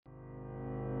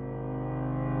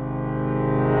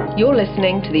You're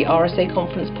listening to the RSA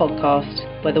Conference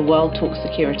podcast, where the world talks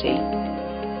security.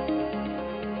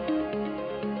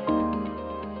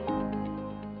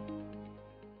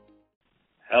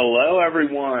 Hello,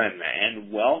 everyone,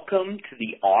 and welcome to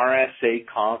the RSA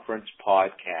Conference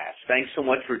podcast. Thanks so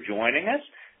much for joining us.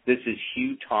 This is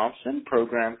Hugh Thompson,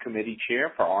 Program Committee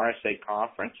Chair for RSA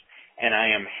Conference, and I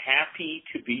am happy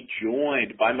to be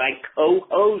joined by my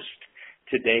co-host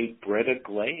today, Britta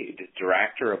Glade,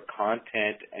 Director of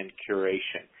Content and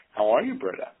Curation. How are you,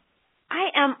 Britta? I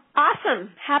am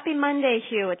awesome. Happy Monday,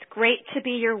 Hugh. It's great to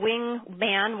be your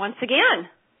wingman once again.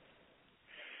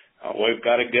 Oh, we've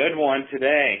got a good one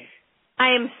today.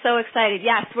 I am so excited.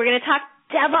 Yes, we're going to talk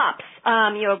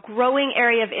DevOps, a growing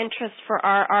area of interest for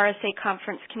our RSA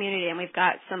Conference community, and we've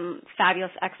got some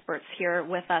fabulous experts here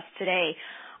with us today.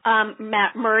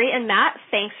 Matt Murray and Matt,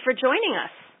 thanks for joining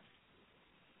us.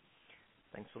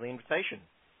 Thanks for the invitation.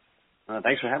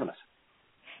 Thanks for having us.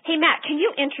 Hey, Matt, can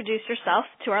you introduce yourself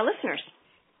to our listeners?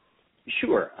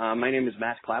 Sure. My name is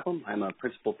Matt Clapham. I'm a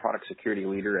Principal Product Security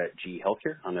Leader at GE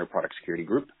Healthcare on their Product Security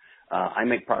Group. I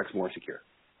make products more secure.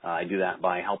 I do that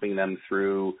by helping them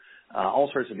through all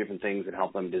sorts of different things that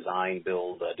help them design,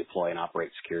 build, deploy, and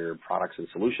operate secure products and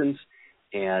solutions.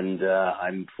 And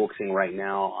I'm focusing right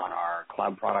now on our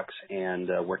cloud products and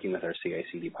working with our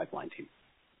CI/CD pipeline team.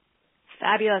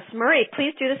 Fabulous. Murray,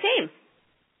 please do the same.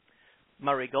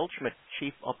 Murray Goldschmidt,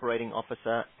 Chief Operating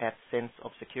Officer at Sense of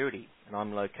Security, and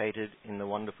I'm located in the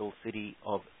wonderful city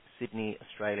of Sydney,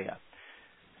 Australia.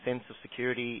 Sense of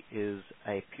Security is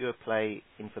a pure-play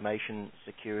information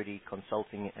security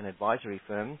consulting and advisory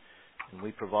firm, and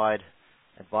we provide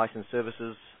advice and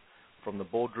services from the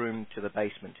boardroom to the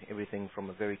basement, everything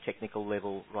from a very technical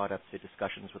level right up to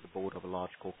discussions with the board of a large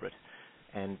corporate.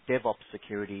 And DevOps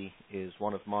security is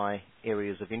one of my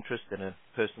areas of interest and a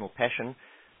personal passion,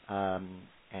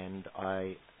 and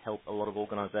I help a lot of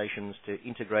organizations to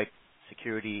integrate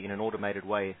security in an automated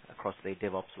way across their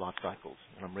DevOps life cycles.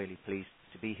 And I'm really pleased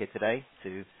to be here today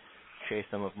to share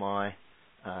some of my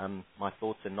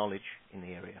thoughts and knowledge in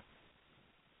the area.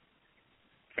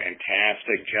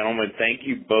 Fantastic, gentlemen. Thank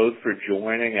you both for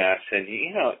joining us. And,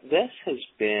 this has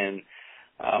been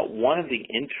one of the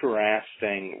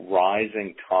interesting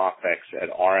rising topics at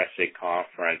RSA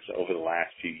Conference over the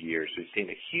last few years. We've seen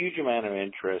a huge amount of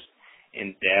interest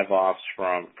in DevOps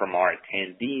from our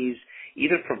attendees,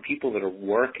 either from people that are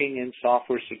working in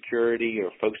software security or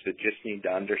folks that just need to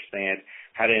understand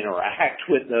how to interact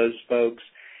with those folks.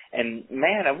 And,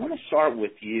 Matt, I want to start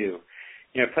with you.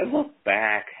 If I look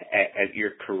back at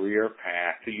your career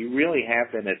path, you really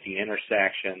have been at the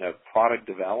intersection of product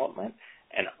development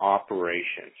and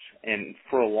operations. And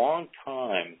for a long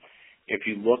time, if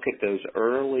you look at those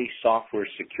early software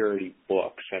security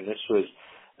books, and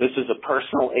this is a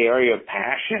personal area of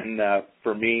passion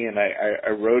for me, and I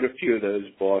wrote a few of those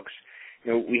books.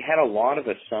 We had a lot of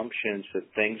assumptions that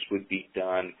things would be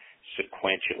done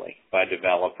sequentially by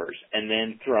developers and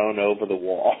then thrown over the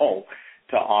wall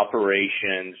to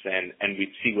operations, and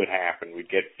we'd see what happened. We'd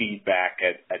get feedback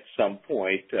at some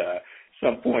point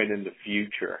in the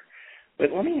future.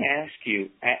 But let me ask you,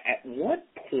 at what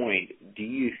point do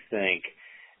you think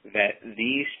that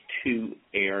these two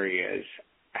areas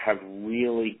have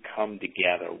really come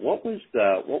together? What was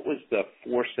the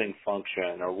forcing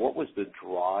function, or what was the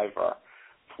driver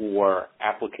for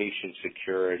application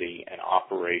security and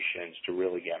operations to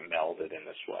really get melded in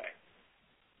this way?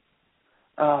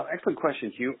 Excellent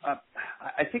question, Hugh.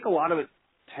 I think a lot of it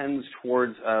tends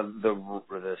towards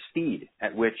the speed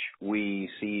at which we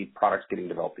see products getting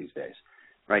developed these days.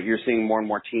 Right, you're seeing more and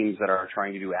more teams that are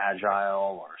trying to do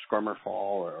agile or Scrum or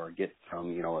Fall or get from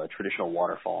a traditional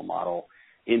waterfall model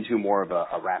into more of a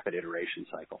rapid iteration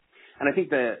cycle. And I think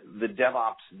the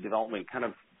DevOps development kind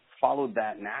of followed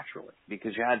that naturally,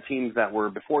 because you had teams that were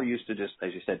before used to just,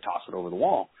 as you said, toss it over the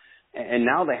wall. And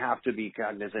now they have to be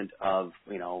cognizant of,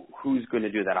 who's going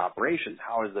to do that operations.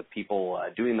 How is the people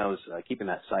doing those, keeping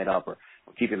that site up or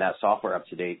keeping that software up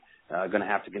to date, going to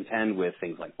have to contend with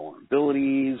things like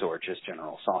vulnerabilities or just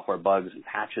general software bugs and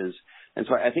patches. And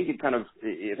so I think it kind of,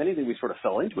 if anything, we sort of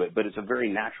fell into it, but it's a very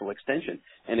natural extension.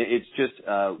 And it's just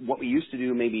what we used to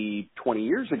do maybe 20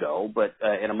 years ago, but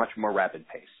at a much more rapid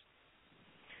pace.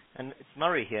 And it's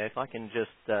Murray here. If I can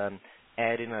just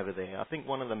add in over there, I think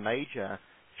one of the major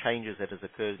changes that has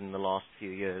occurred in the last few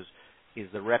years is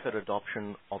the rapid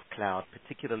adoption of cloud,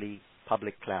 particularly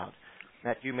public cloud.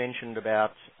 Matt, you mentioned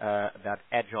about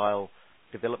agile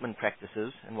development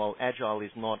practices, and while agile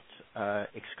is not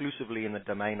exclusively in the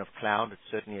domain of cloud,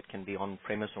 it can be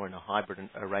on-premise or in a hybrid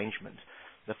arrangement.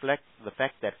 The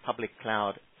fact that public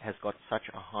cloud has got such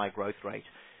a high growth rate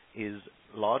is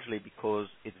largely because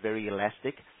it's very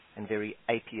elastic and very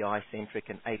API-centric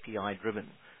and API-driven,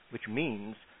 which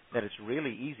means that it's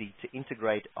really easy to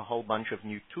integrate a whole bunch of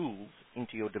new tools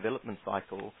into your development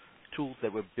cycle, tools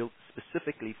that were built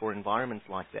specifically for environments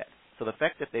like that. So the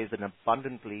fact that there's an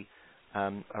abundantly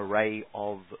array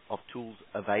of tools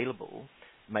available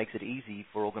makes it easy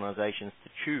for organizations to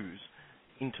choose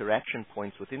interaction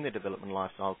points within their development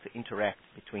lifestyle to interact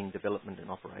between development and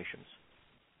operations.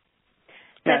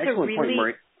 That's a really point,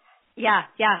 Murray. Yeah.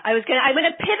 I'm going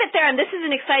to pivot there, and this is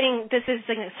an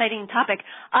exciting topic.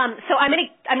 So I'm going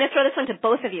to throw this one to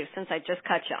both of you since I just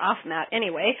cut you off, Matt.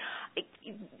 Anyway,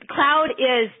 cloud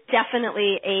is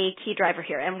definitely a key driver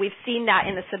here, and we've seen that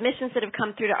in the submissions that have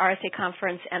come through to RSA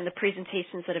Conference and the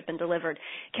presentations that have been delivered.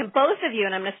 Can both of you,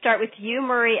 and I'm going to start with you,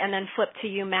 Murray, and then flip to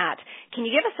you, Matt, can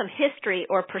you give us some history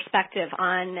or perspective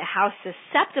on how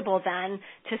susceptible then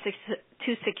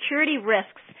to security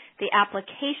risks the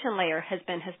application layer has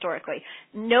been historically,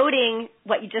 noting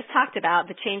what you just talked about,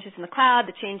 the changes in the cloud,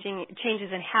 the changes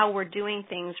in how we're doing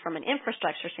things from an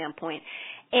infrastructure standpoint.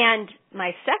 And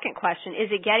my second question,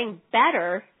 is it getting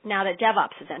better now that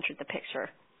DevOps has entered the picture?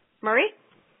 Murray?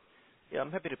 Yeah,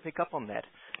 I'm happy to pick up on that.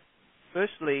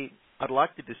 Firstly, I'd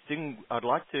like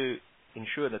to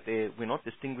ensure that we're not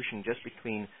distinguishing just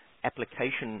between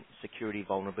application security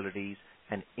vulnerabilities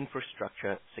and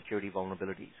infrastructure security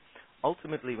vulnerabilities.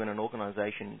 Ultimately, when an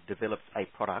organization develops a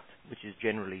product, which is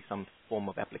generally some form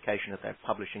of application that they're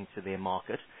publishing to their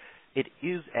market, it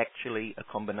is actually a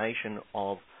combination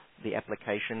of the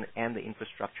application and the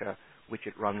infrastructure which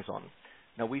it runs on.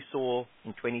 Now, we saw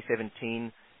in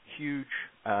 2017 huge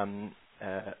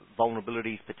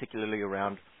vulnerabilities, particularly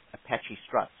around Apache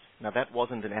Struts. Now, that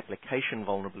wasn't an application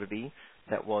vulnerability.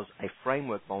 That was a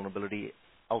framework vulnerability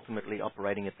ultimately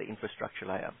operating at the infrastructure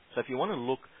layer. So if you want to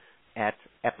look at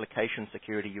application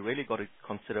security, you really got to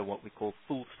consider what we call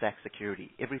full stack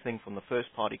security. Everything from the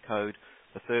first-party code,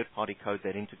 the third-party code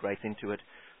that integrates into it,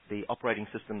 the operating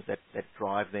systems that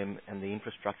drive them, and the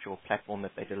infrastructural platform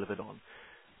that they delivered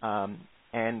on.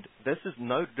 And this is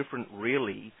no different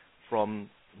really from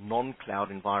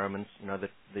non-cloud environments,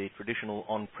 the traditional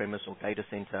on-premise or data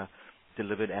center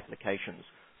delivered applications.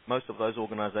 Most of those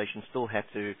organizations still have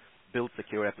to build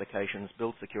secure applications,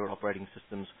 build secure operating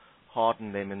systems,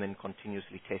 harden them, and then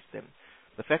continuously test them.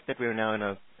 The fact that we're now in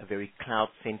a very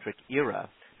cloud-centric era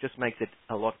just makes it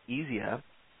a lot easier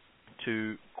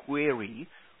to query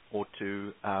or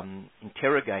to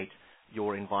interrogate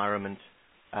your environment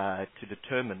to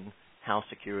determine how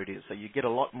secure it is. So you get a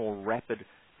lot more rapid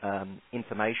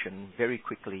information very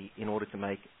quickly in order to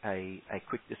make a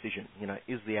quick decision.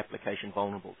 Is the application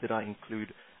vulnerable? Did I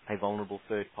include a vulnerable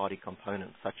third-party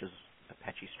component, such as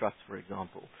Apache Struts, for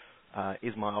example?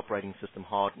 Is my operating system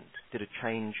hardened? Did it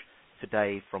change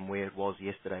today from where it was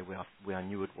yesterday where I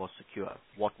knew it was secure?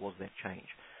 What was that change?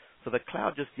 So the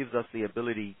cloud just gives us the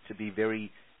ability to be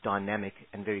very dynamic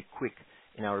and very quick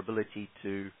in our ability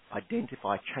to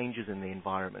identify changes in the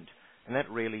environment. And that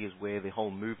really is where the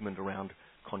whole movement around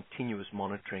continuous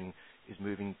monitoring is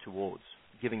moving towards,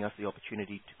 giving us the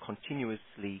opportunity to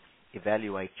continuously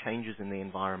evaluate changes in the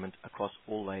environment across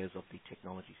all layers of the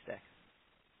technology stack.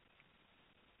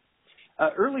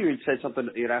 Earlier you said something,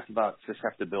 you'd asked about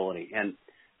susceptibility, and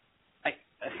I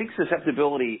think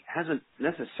susceptibility hasn't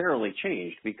necessarily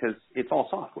changed because it's all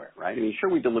software, right? I mean, sure,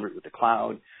 we deliver it with the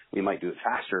cloud, we might do it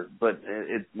faster, but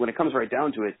when it comes right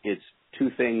down to it, it's two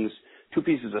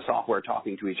pieces of software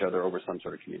talking to each other over some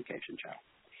sort of communication channel.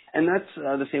 And that's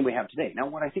the same we have today. Now,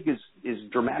 what I think is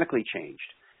dramatically changed,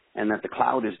 and that the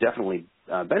cloud is definitely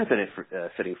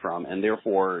benefiting from, and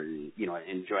therefore,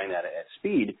 enjoying that at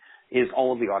speed, is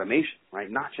all of the automation, right?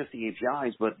 Not just the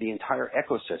APIs, but the entire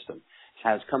ecosystem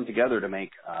has come together to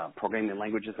make programming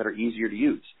languages that are easier to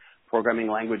use, programming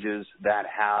languages that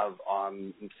have,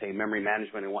 say, memory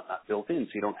management and whatnot built in,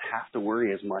 so you don't have to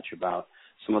worry as much about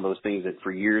some of those things that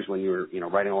for years when you were,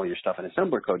 writing all your stuff in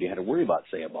assembler code, you had to worry about,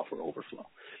 say, a buffer overflow.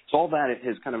 So all that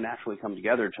has kind of naturally come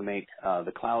together to make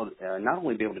the cloud not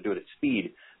only be able to do it at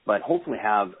speed, but hopefully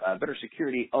have better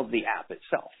security of the app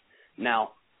itself. Now,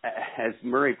 as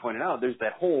Murray pointed out, there's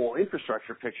that whole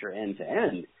infrastructure picture end to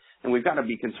end, and we've got to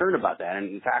be concerned about that. And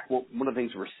in fact, one of the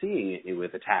things we're seeing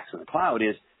with attacks in the cloud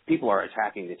is the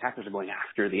attackers are going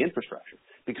after the infrastructure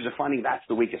because they're finding that's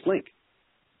the weakest link.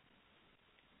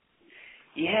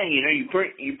 Yeah, you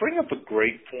bring up a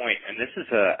great point, and this is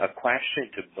a question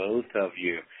to both of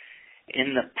you.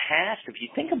 In the past, if you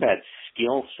think about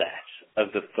skill sets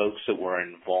of the folks that were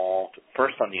involved,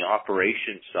 first on the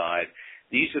operations side,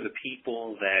 these are the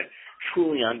people that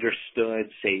truly understood,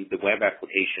 say, the web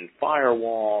application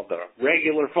firewall, the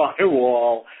regular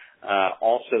firewall,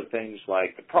 Also things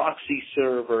like the proxy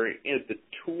server, the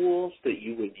tools that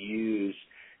you would use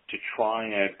to try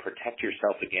and protect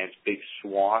yourself against big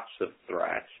swaths of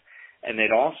threats. And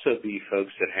they'd also be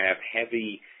folks that have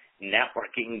heavy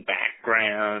networking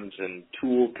backgrounds and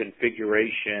tool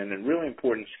configuration and really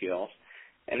important skills.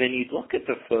 And then you'd look at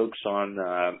the folks on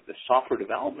the software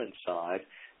development side.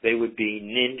 They would be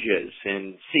ninjas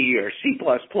in C or C++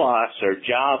 or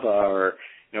Java or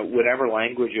whatever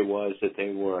language it was that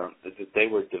they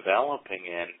were developing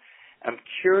in. I'm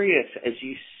curious, as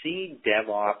you see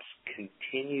DevOps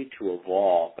continue to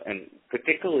evolve, and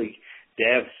particularly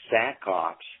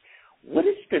DevSecOps, what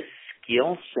does the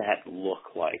skill set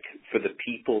look like for the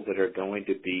people that are going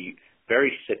to be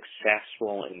very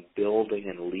successful in building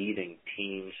and leading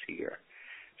teams here?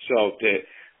 So,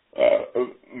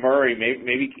 Murray,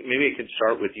 maybe I can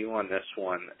start with you on this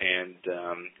one, and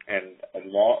I'd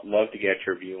love to get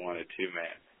your view on it too,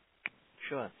 Matt.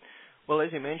 Sure. Well,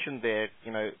 as you mentioned there,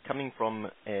 coming from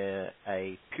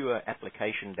a pure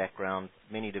application background,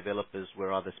 many developers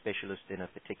were either specialists in a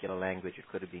particular language. It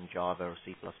could have been Java or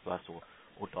C++ or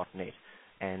 .NET.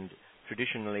 And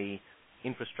traditionally,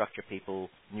 infrastructure people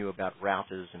knew about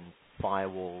routers and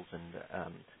firewalls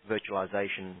and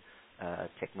virtualization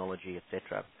technology,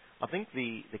 etc. I think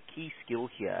the key skill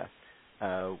here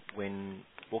when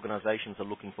organizations are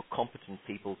looking for competent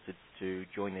people to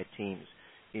join their teams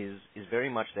is very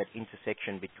much that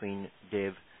intersection between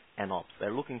dev and ops.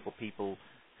 They're looking for people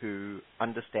who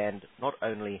understand not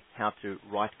only how to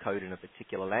write code in a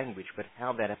particular language, but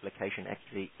how that application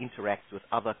actually interacts with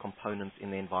other components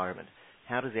in the environment.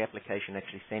 How does the application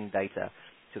actually send data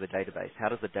to the database? How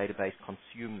does the database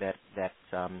consume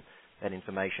that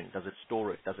information? Does it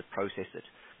store it? Does it process it?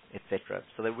 Etc.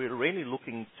 So that we're really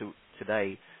looking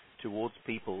today towards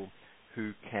people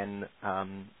who can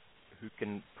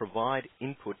provide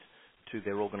input to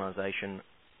their organization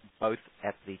both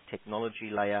at the technology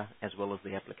layer as well as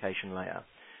the application layer.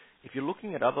 If you're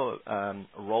looking at other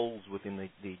roles within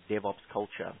the DevOps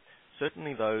culture,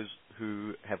 certainly those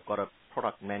who have got a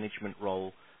product management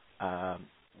role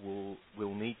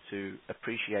will need to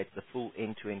appreciate the full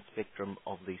end-to-end spectrum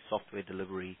of the software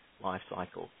delivery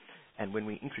lifecycle. And when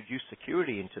we introduce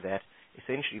security into that,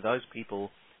 essentially those people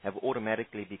have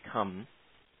automatically become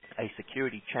a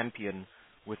security champion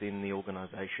within the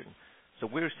organization. So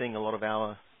we're seeing a lot of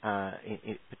our,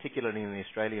 particularly in the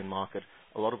Australian market,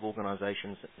 a lot of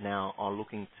organizations now are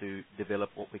looking to develop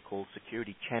what we call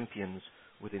security champions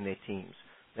within their teams.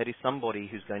 That is somebody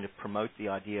who's going to promote the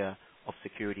idea of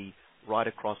security right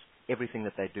across everything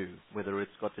that they do, whether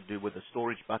it's got to do with the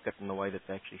storage bucket and the way that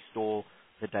they actually store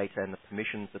the data and the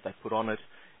permissions that they put on it,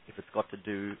 if it's got to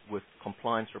do with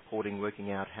compliance reporting,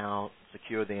 working out how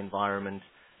secure the environment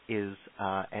is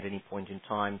at any point in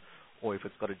time, or if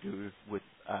it's got to do with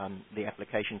the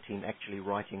application team actually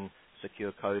writing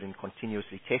secure code and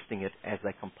continuously testing it as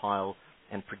they compile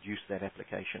and produce that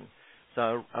application.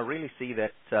 So I really see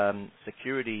that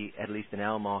security, at least in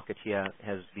our market here,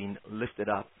 has been lifted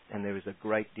up, and there is a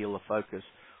great deal of focus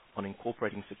on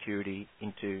incorporating security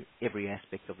into every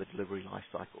aspect of the delivery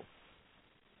lifecycle.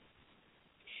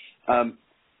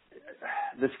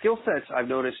 The skill sets I've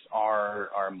noticed are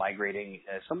migrating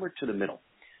somewhere to the middle.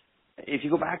 If you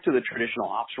go back to the traditional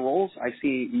ops roles, I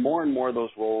see more and more of those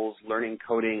roles learning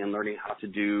coding and learning how to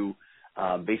do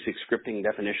basic scripting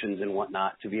definitions and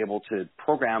whatnot to be able to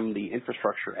program the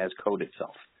infrastructure as code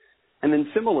itself. And then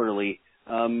similarly,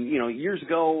 years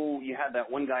ago, you had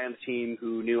that one guy on the team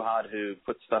who knew how to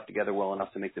put stuff together well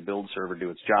enough to make the build server do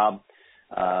its job.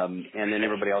 And then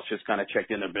everybody else just kind of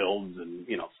checked in their builds and,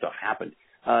 stuff happened.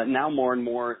 Now more and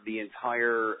more, the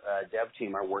entire dev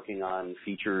team are working on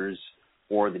features,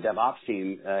 or the DevOps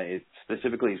team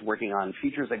specifically is working on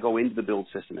features that go into the build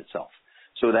system itself.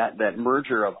 So that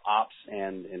merger of ops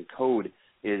and code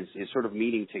is sort of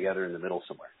meeting together in the middle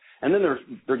somewhere. And then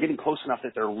they're getting close enough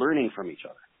that they're learning from each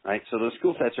other, right? So those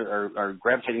skill sets are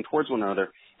gravitating towards one another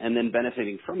and then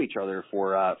benefiting from each other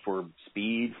for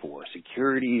speed, for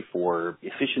security, for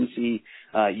efficiency,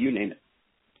 you name it.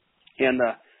 And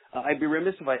I'd be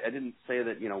remiss if I didn't say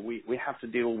that, we have to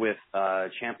deal with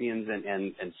champions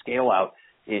and scale out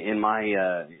in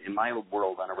my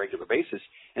world on a regular basis.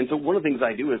 And so one of the things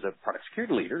I do as a product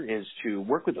security leader is to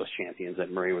work with those champions that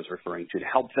Murray was referring to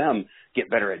help them get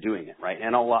better at doing it, right?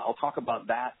 And I'll talk about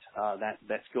that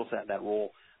skill set, that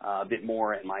role a bit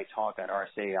more in my talk at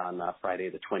RSA on Friday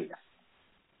the 20th.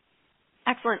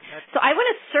 Excellent. So I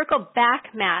want to circle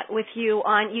back, Matt, with you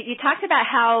on, you talked about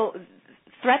how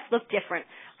threats look different.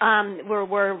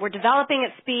 We're developing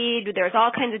at speed. There's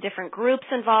all kinds of different groups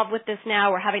involved with this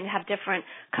now. We're having to have different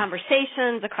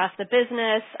conversations across the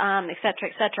business, et cetera,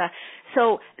 et cetera.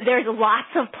 So there's lots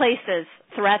of places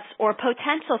threats or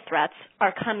potential threats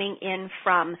are coming in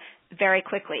from very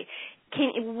quickly.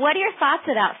 What are your thoughts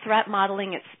about threat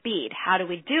modeling at speed? How do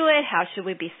we do it? How should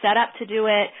we be set up to do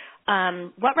it?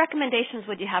 What recommendations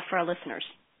would you have for our listeners?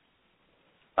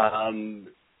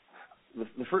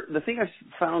 The thing I've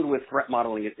found with threat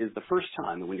modeling is the first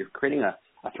time when you're creating a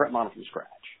threat model from scratch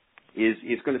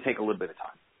is going to take a little bit of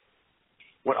time.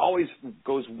 What always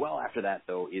goes well after that,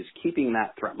 though, is keeping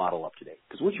that threat model up to date.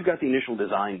 Because once you've got the initial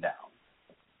design down,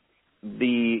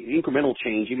 the incremental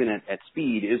change, even at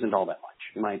speed, isn't all that much.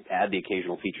 You might add the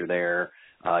occasional feature there,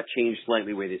 change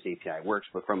slightly the way this API works,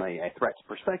 but from a threats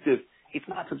perspective, it's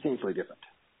not substantially different.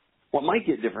 What might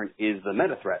get different is the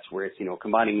meta threats, where it's,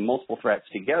 combining multiple threats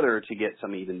together to get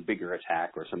some even bigger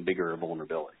attack or some bigger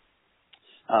vulnerability.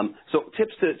 So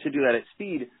tips to do that at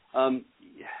speed,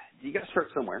 you got to start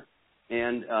somewhere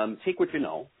and take what you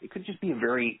know. It could just be a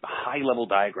very high-level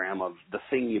diagram of the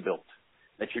thing you built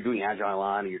that you're doing Agile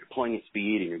on, and you're deploying at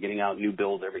speed, and you're getting out new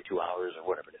builds every 2 hours or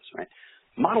whatever it is, right?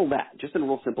 Model that, just in a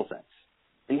real simple sense.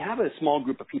 And you have a small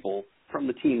group of people from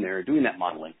the team there doing that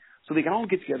modeling, so they can all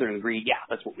get together and agree, yeah,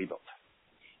 that's what we built.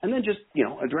 And then just,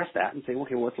 address that and say,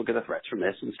 okay, well, let's look at the threats from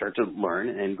this and start to learn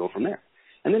and go from there.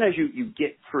 And then as you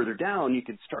get further down, you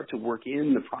can start to work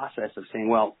in the process of saying,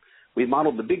 well, we've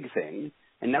modeled the big thing,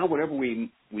 and now whenever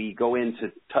we go in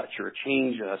to touch or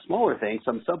change a smaller thing,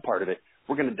 some subpart of it,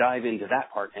 we're going to dive into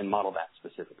that part and model that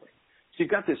specifically. So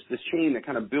you've got this chain that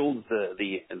kind of builds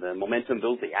the momentum,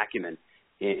 builds the acumen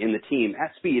in the team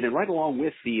at speed and right along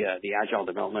with the agile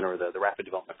development or the rapid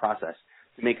development process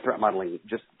to make threat modeling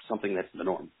just something that's the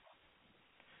norm.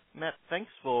 Matt, thanks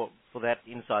for that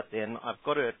insight there. And I've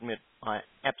got to admit, I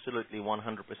absolutely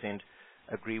 100%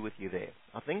 agree with you there.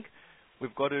 I think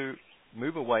we've got to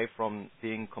move away from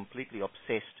being completely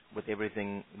obsessed with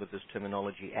everything with this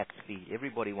terminology at speed.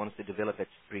 Everybody wants to develop at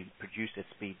speed, produce at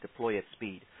speed, deploy at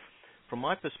speed. From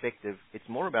my perspective, it's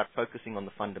more about focusing on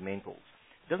the fundamentals.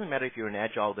 It doesn't matter if you're in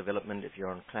agile development, if you're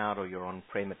on cloud or you're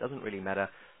on-prem, it doesn't really matter.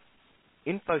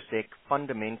 InfoSec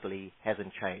fundamentally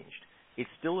hasn't changed. It's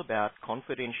still about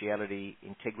confidentiality,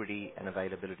 integrity, and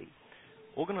availability.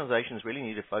 Organizations really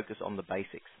need to focus on the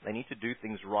basics. They need to do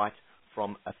things right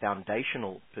from a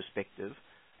foundational perspective,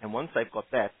 and once they've got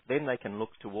that, then they can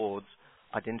look towards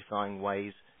identifying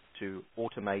ways to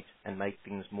automate and make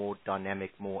things more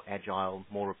dynamic, more agile,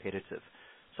 more repetitive.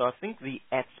 So I think the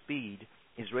at speed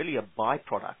is really a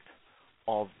byproduct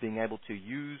of being able to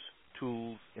use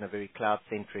tools in a very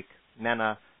cloud-centric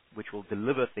manner which will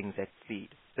deliver things at speed.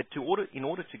 But in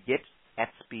order to get at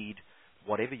speed,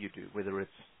 whatever you do, whether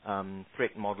it's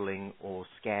threat modeling or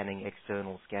scanning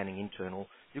external, scanning internal,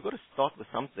 you've got to start with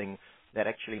something that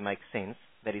actually makes sense,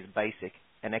 that is basic,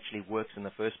 and actually works in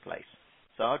the first place.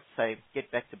 So I'd say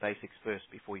get back to basics first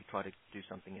before you try to do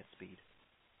something at speed.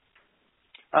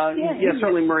 Yeah,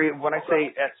 certainly, Murray. When I say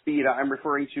at speed, I'm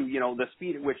referring to, the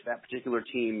speed at which that particular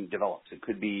team develops. It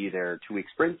could be their 2-week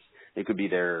sprints. It could be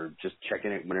their just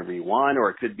checking it whenever you want, or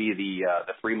it could be the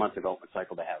 3-month development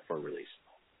cycle they have for a release.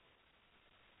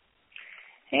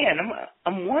 Hey, and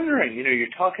I'm wondering, you're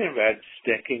talking about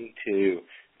sticking to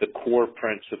the core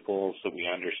principles that we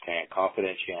understand,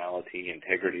 confidentiality,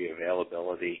 integrity,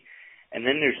 availability, and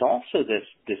then there's also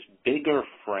this bigger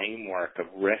framework of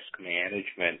risk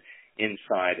management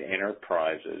inside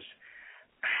enterprises.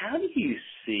 How do you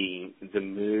see the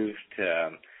move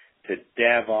to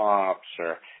DevOps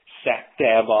or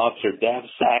SecDevOps or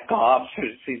DevSecOps? There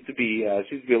seems to be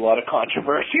a lot of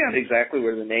controversy on exactly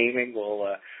where the naming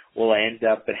will end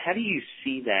up. But how do you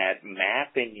see that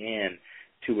mapping in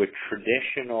to a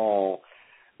traditional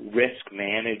risk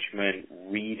management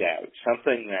readout,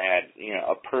 something that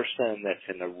a person that's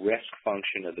in the risk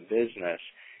function of the business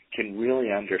can really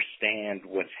understand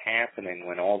what's happening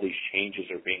when all these changes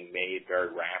are being made very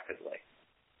rapidly?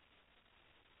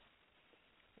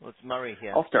 Well, it's Murray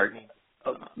here. I'll start.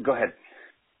 Go ahead.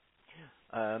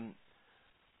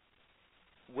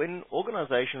 When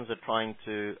organizations are trying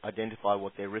to identify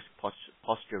what their risk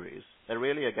posture is, they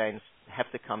really, again,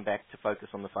 have to come back to focus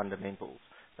on the fundamentals.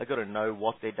 They've got to know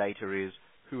what their data is,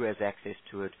 who has access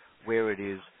to it, where it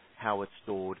is, how it's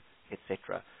stored,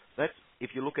 etc. That's, if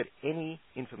you look at any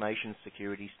information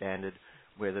security standard,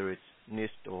 whether it's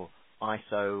NIST or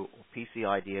ISO or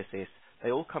PCI DSS,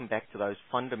 they all come back to those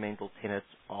fundamental tenets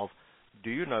of, do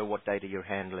you know what data you're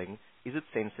handling? Is it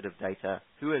sensitive data?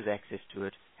 Who has access to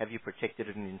it? Have you protected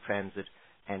it in transit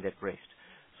and at rest?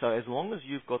 So as long as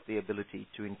you've got the ability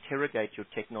to interrogate your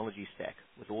technology stack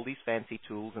with all these fancy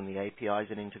tools and the APIs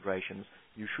and integrations,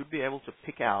 you should be able to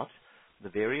pick out the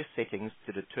various settings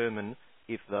to determine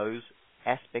if those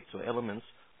aspects or elements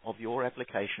of your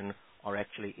application are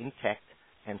actually intact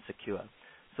and secure.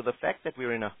 So the fact that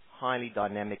we're in a highly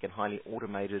dynamic and highly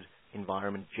automated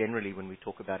environment generally when we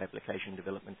talk about application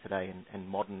development today and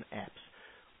modern apps,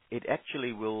 it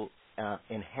actually will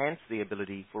enhance the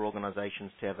ability for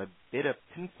organizations to have a better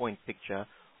pinpoint picture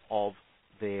of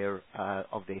their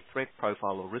threat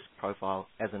profile or risk profile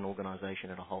as an organization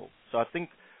as a whole. So I think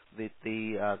that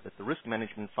the risk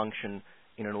management function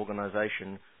in an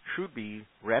organization should be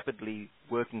rapidly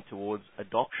working towards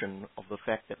adoption of the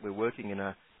fact that we're working in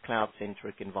a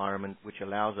cloud-centric environment, which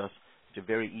allows us to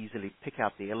very easily pick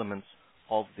out the elements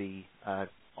of the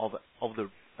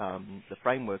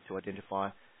framework to identify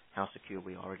how secure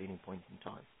we are at any point in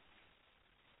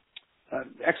time.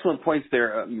 Excellent points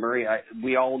there, Murray.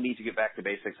 We all need to get back to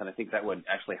basics, and I think that would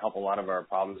actually help a lot of our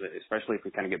problems, especially if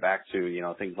we kind of get back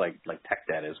to things like tech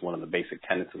debt is one of the basic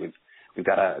tenets that we've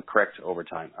got to correct over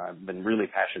time. I've been really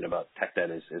passionate about tech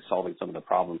debt as solving some of the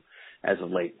problem as of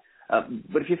late.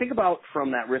 But if you think about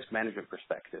from that risk management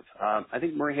perspective, I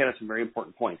think Murray had some very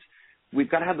important points. We've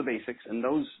got to have the basics, and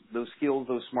those skills,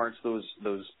 those smarts,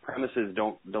 those premises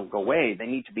don't go away. They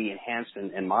need to be enhanced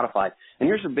and modified. And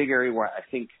here's a big area where I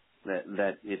think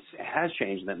that it has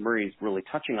changed, and that Murray's really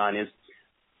touching on is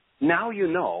now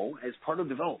as part of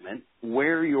development,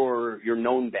 where your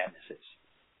known badness is.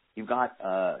 You've got,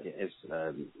 as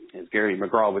Gary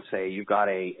McGraw would say, you've got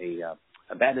a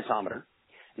badnessometer,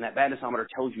 and that badnessometer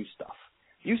tells you stuff.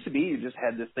 Used to be you just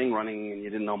had this thing running and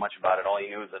you didn't know much about it. All you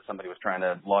knew is that somebody was trying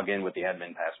to log in with the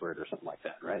admin password or something like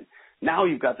that, right? Now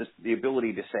you've got the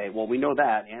ability to say, well, we know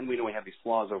that, and we know we have these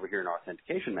flaws over here in our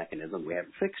authentication mechanism we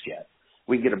haven't fixed yet.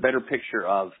 We can get a better picture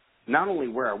of not only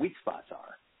where our weak spots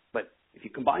are, but if you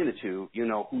combine the two, you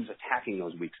know who's attacking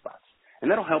those weak spots.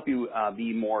 And that'll help you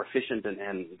be more efficient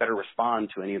and better respond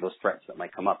to any of those threats that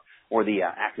might come up or the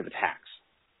active attacks.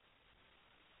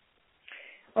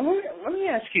 Well, let me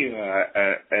ask you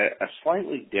a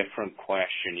slightly different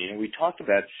question. We talked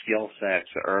about skill sets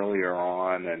earlier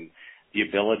on and the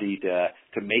ability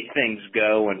to make things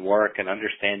go and work and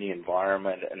understand the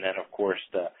environment, and then, of course,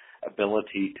 the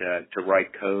ability to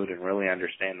write code and really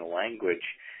understand the language.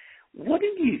 What do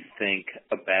you think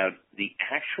about the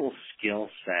actual skill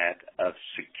set of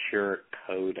secure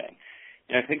coding?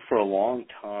 I think for a long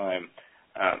time,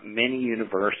 many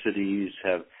universities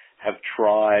have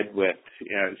tried with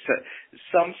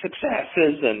some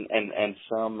successes and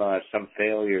some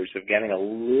failures of getting a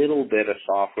little bit of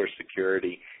software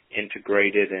security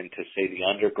integrated into, say, the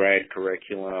undergrad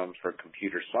curriculum for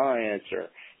computer science or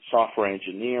software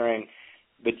engineering.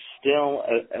 But still,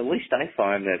 at least I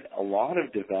find that a lot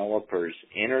of developers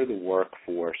enter the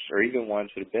workforce, or even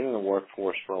ones that have been in the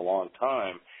workforce for a long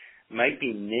time, might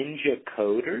be ninja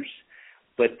coders,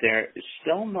 but they're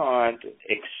still not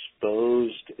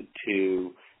exposed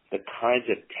to the kinds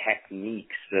of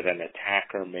techniques that an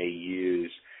attacker may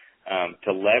use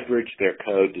to leverage their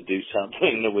code to do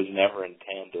something that was never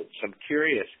intended. So I'm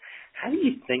curious, how do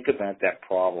you think about that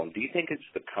problem? Do you think it's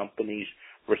the company's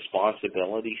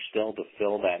responsibility still to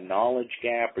fill that knowledge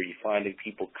gap? Are you finding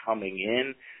people coming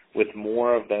in with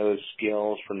more of those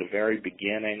skills from the very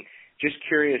beginning? Just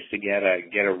curious to get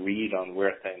a read on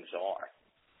where things are.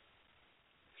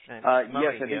 Yes,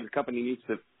 I think the company needs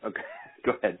to. Okay,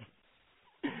 go ahead.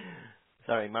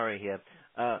 Sorry, Murray here.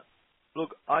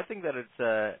 Look, I think that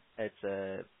it's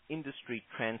a industry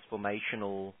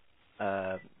transformational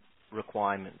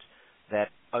requirement that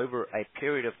over a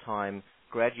period of time,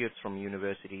 graduates from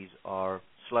universities are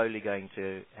slowly going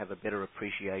to have a better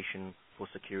appreciation for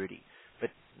security. But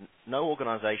no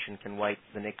organization can wait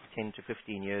the next 10 to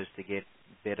 15 years to get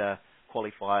better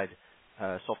qualified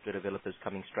software developers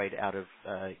coming straight out of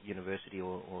university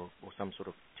or some sort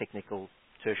of technical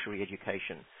tertiary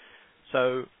education.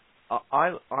 So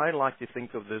I like to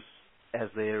think of this as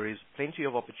there is plenty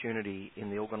of opportunity in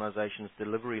the organization's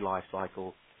delivery life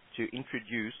cycle to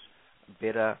introduce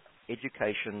better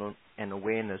education and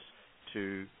awareness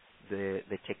to the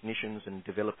technicians and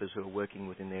developers who are working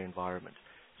within their environment.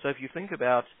 So if you think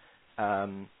about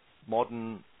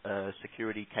modern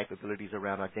security capabilities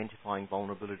around identifying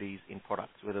vulnerabilities in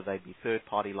products, whether they be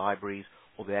third-party libraries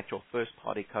or the actual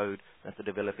first-party code that the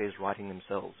developer is writing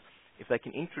themselves, if they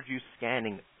can introduce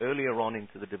scanning earlier on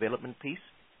into the development piece,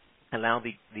 allow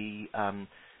the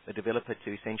developer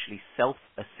to essentially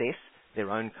self-assess their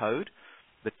own code,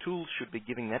 the tools should be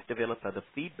giving that developer the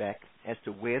feedback as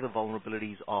to where the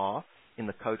vulnerabilities are in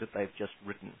the code that they've just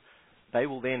written. They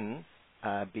will then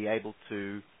be able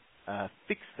to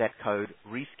fix that code,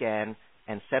 rescan,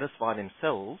 and satisfy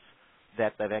themselves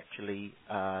that they've actually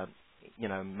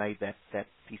made that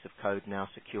piece of code now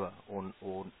secure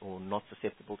or not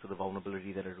susceptible to the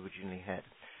vulnerability that it originally had.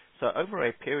 So over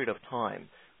a period of time,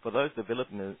 for those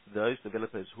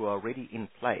developers who are already in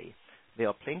play, there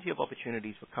are plenty of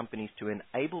opportunities for companies to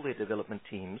enable their development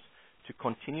teams to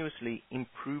continuously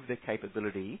improve their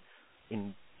capability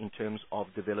in terms of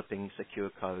developing secure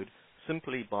code,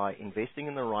 simply by investing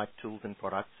in the right tools and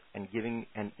products and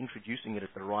introducing it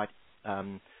at the right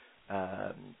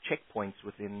checkpoints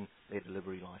within their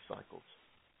delivery life cycles.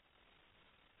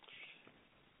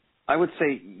 I would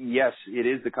say yes, it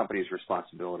is the company's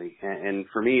responsibility, and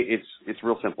for me, it's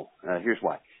real simple. Here's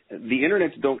why: the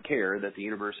internets don't care that the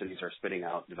universities are spitting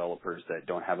out developers that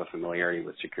don't have a familiarity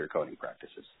with secure coding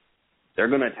practices. They're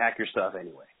going to attack your stuff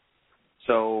anyway.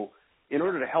 So, in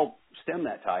order to help stem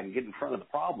that tide and get in front of the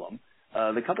problem,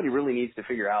 the company really needs to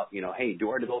figure out, hey, do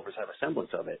our developers have a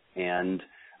semblance of it, and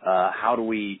how do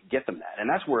we get them that? And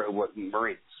that's where what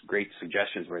Murray's great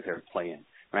suggestions right there play in.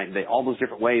 Right, all those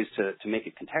different ways to make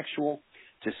it contextual,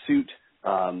 to suit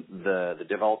the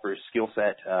developer's skill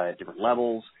set at different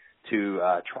levels, to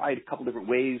try a couple different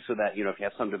ways so that, if you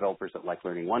have some developers that like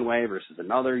learning one way versus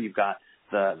another, you've got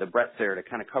the breadth there to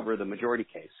kind of cover the majority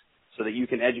case so that you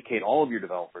can educate all of your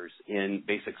developers in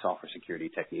basic software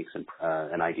security techniques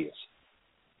and ideas.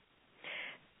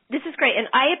 This is great, and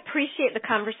I appreciate the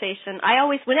conversation.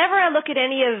 Whenever I look at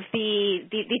any of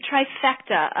the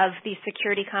trifecta of the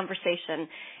security conversation,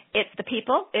 it's the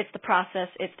people, it's the process,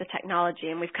 it's the technology.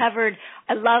 And we've covered,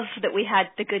 I love that we had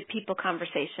the good people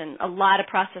conversation, a lot of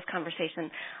process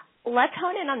conversation. Let's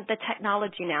hone in on the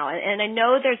technology now. And I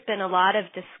know there's been a lot of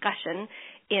discussion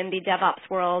in the DevOps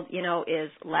world, is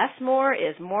less more,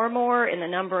 is more in the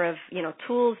number of,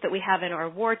 tools that we have in our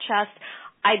war chest.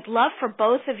 I'd love for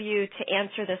both of you to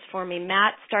answer this for me.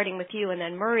 Matt, starting with you, and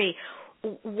then Murray.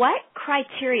 What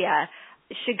criteria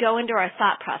should go into our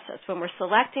thought process when we're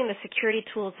selecting the security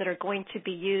tools that are going to be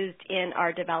used in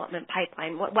our development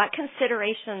pipeline? What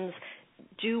considerations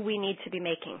do we need to be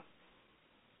making?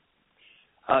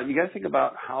 You got to think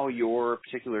about how your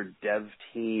particular dev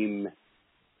team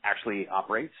actually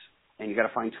operates, and you got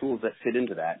to find tools that fit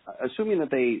into that, assuming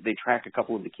that they track a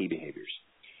couple of the key behaviors.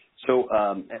 So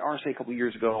at RSA a couple of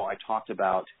years ago, I talked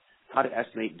about how to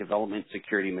estimate development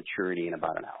security maturity in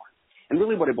about an hour. And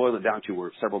really what I boiled it down to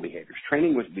were several behaviors.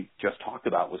 Training, which we just talked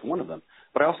about, was one of them.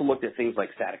 But I also looked at things like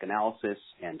static analysis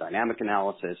and dynamic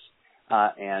analysis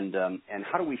and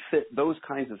how do we fit those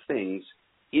kinds of things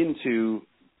into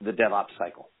the DevOps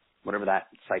cycle, whatever that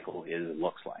cycle is and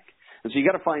looks like. And so you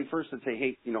got to find first and say,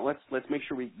 hey, let's make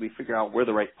sure we figure out where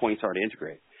the right points are to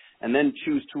integrate, and then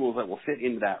choose tools that will fit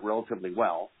into that relatively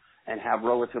well and have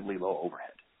relatively low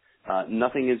overhead.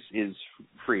 Nothing is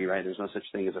free, right? There's no such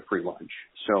thing as a free lunch.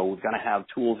 So we've got to have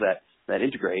tools that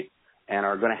integrate and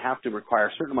are going to have to require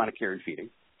a certain amount of care and feeding.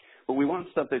 But we want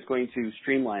stuff that's going to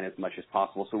streamline as much as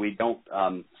possible so we don't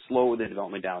slow the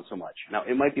development down so much. Now,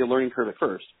 it might be a learning curve at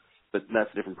first, but that's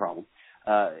a different problem.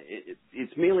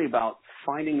 It's mainly about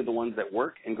finding the ones that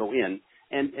work and go in.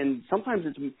 And sometimes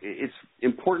it's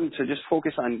important to just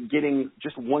focus on getting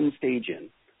just one stage in.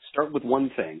 Start with one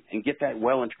thing and get that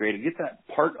well integrated, get that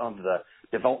part of the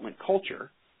development culture,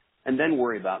 and then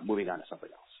worry about moving on to something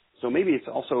else. So maybe it's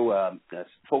also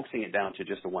focusing it down to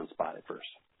just the one spot at first.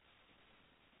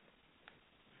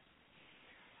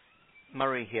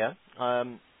 Murray here.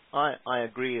 I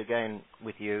agree again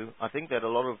with you. I think that a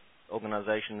lot of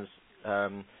organizations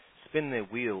spin their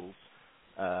wheels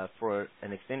for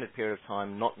an extended period of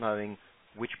time, not knowing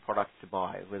which product to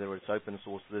buy, whether it's open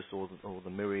source this or the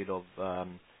myriad of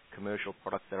commercial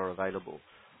products that are available.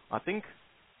 I think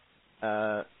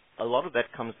a lot of that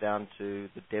comes down to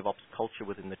the DevOps culture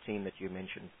within the team that you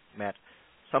mentioned, Matt.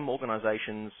 Some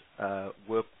organizations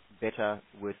work better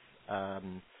with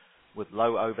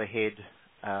low overhead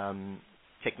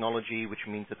technology, which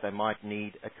means that they might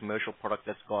need a commercial product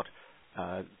that's got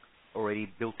already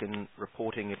built-in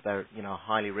reporting. If they're a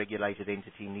highly regulated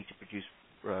entity, need to produce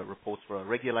reports for a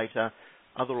regulator.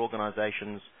 Other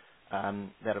organizations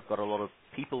that have got a lot of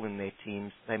people in their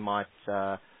teams, they might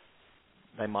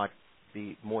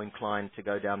be more inclined to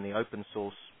go down the open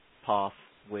source path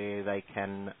where they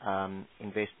can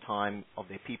invest time of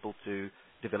their people to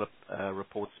develop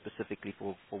reports specifically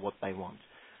for what they want.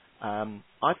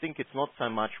 I think it's not so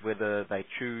much whether they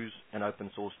choose an open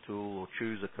source tool or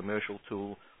choose a commercial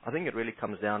tool. I think it really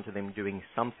comes down to them doing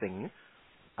something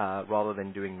rather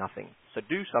than doing nothing. So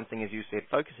do something, as you said,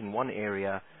 focus in one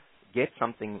area, get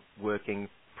something working,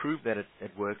 prove that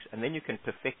it works, and then you can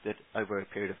perfect it over a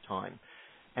period of time.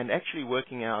 and actually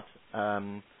working out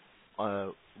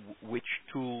which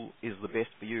tool is the best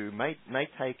for you may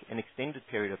take an extended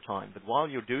period of time. But while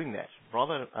you're doing that,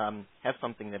 rather have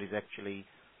something that is actually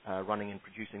running and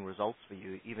producing results for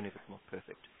you, even if it's not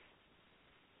perfect.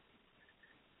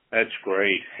 That's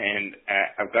great, and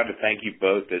I've got to thank you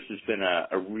both. This has been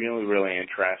a really, really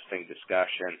interesting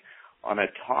discussion on a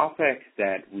topic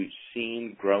that we've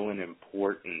seen grow in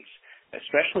importance,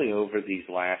 especially over these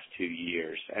last 2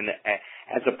 years. And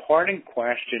as a parting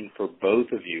question for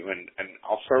both of you, and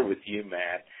I'll start with you,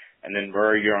 Matt, and then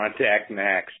Murray, you're on deck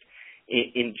next.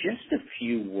 In just a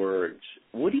few words,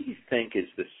 what do you think is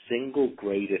the single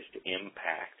greatest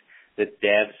impact that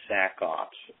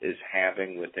DevSecOps is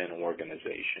having within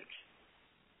organizations?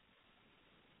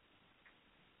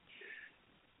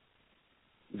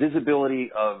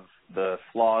 Visibility of the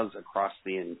flaws across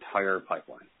the entire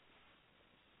pipeline.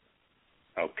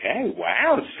 Okay,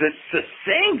 wow,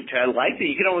 succinct. I like that.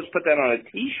 You can almost put that on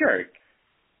a T-shirt.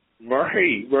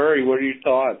 Murray, what are your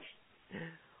thoughts?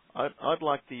 I'd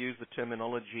like to use the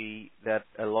terminology that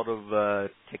a lot of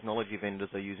technology vendors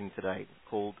are using today,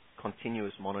 called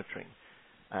continuous monitoring.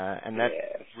 And that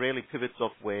really pivots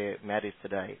off where Matt is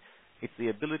today. It's the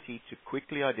ability to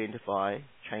quickly identify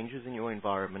changes in your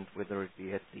environment, whether it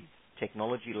be at the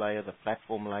technology layer, the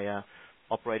platform layer,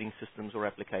 operating systems or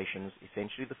applications,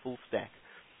 essentially the full stack,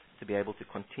 to be able to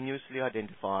continuously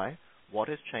identify what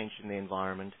has changed in the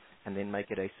environment and then make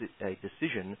it a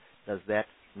decision. Does that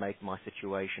make my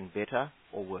situation better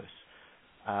or worse?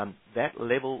 That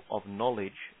level of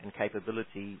knowledge and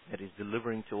capability that is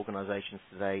delivering to organizations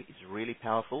today is really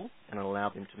powerful and allow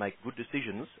them to make good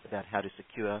decisions about how to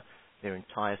secure their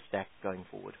entire stack going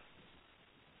forward.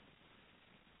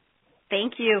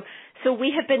 Thank you. So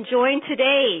we have been joined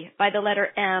today by the letter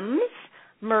M's,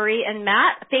 Murray and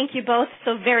Matt. Thank you both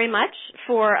so very much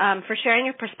for sharing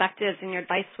your perspectives and your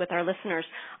advice with our listeners.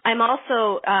 I'm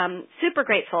also super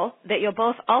grateful that you'll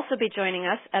both also be joining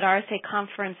us at RSA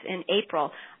Conference in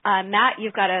April. Matt,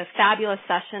 you've got a fabulous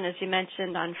session, as you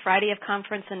mentioned, on Friday of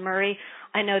conference, and Murray,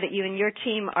 I know that you and your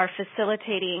team are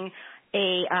facilitating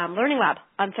a learning lab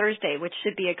on Thursday, which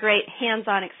should be a great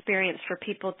hands-on experience for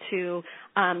people to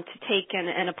take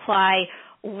and apply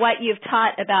what you've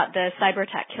taught about the cyber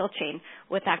attack kill chain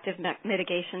with active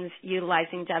mitigations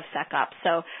utilizing DevSecOps.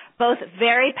 So both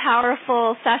very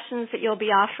powerful sessions that you'll be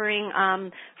offering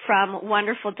from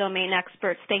wonderful domain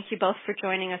experts. Thank you both for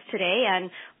joining us today,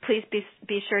 and please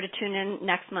be sure to tune in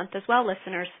next month as well,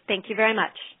 listeners. Thank you very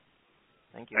much.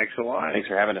 Thank you. Thanks a lot. Thanks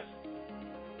for having us.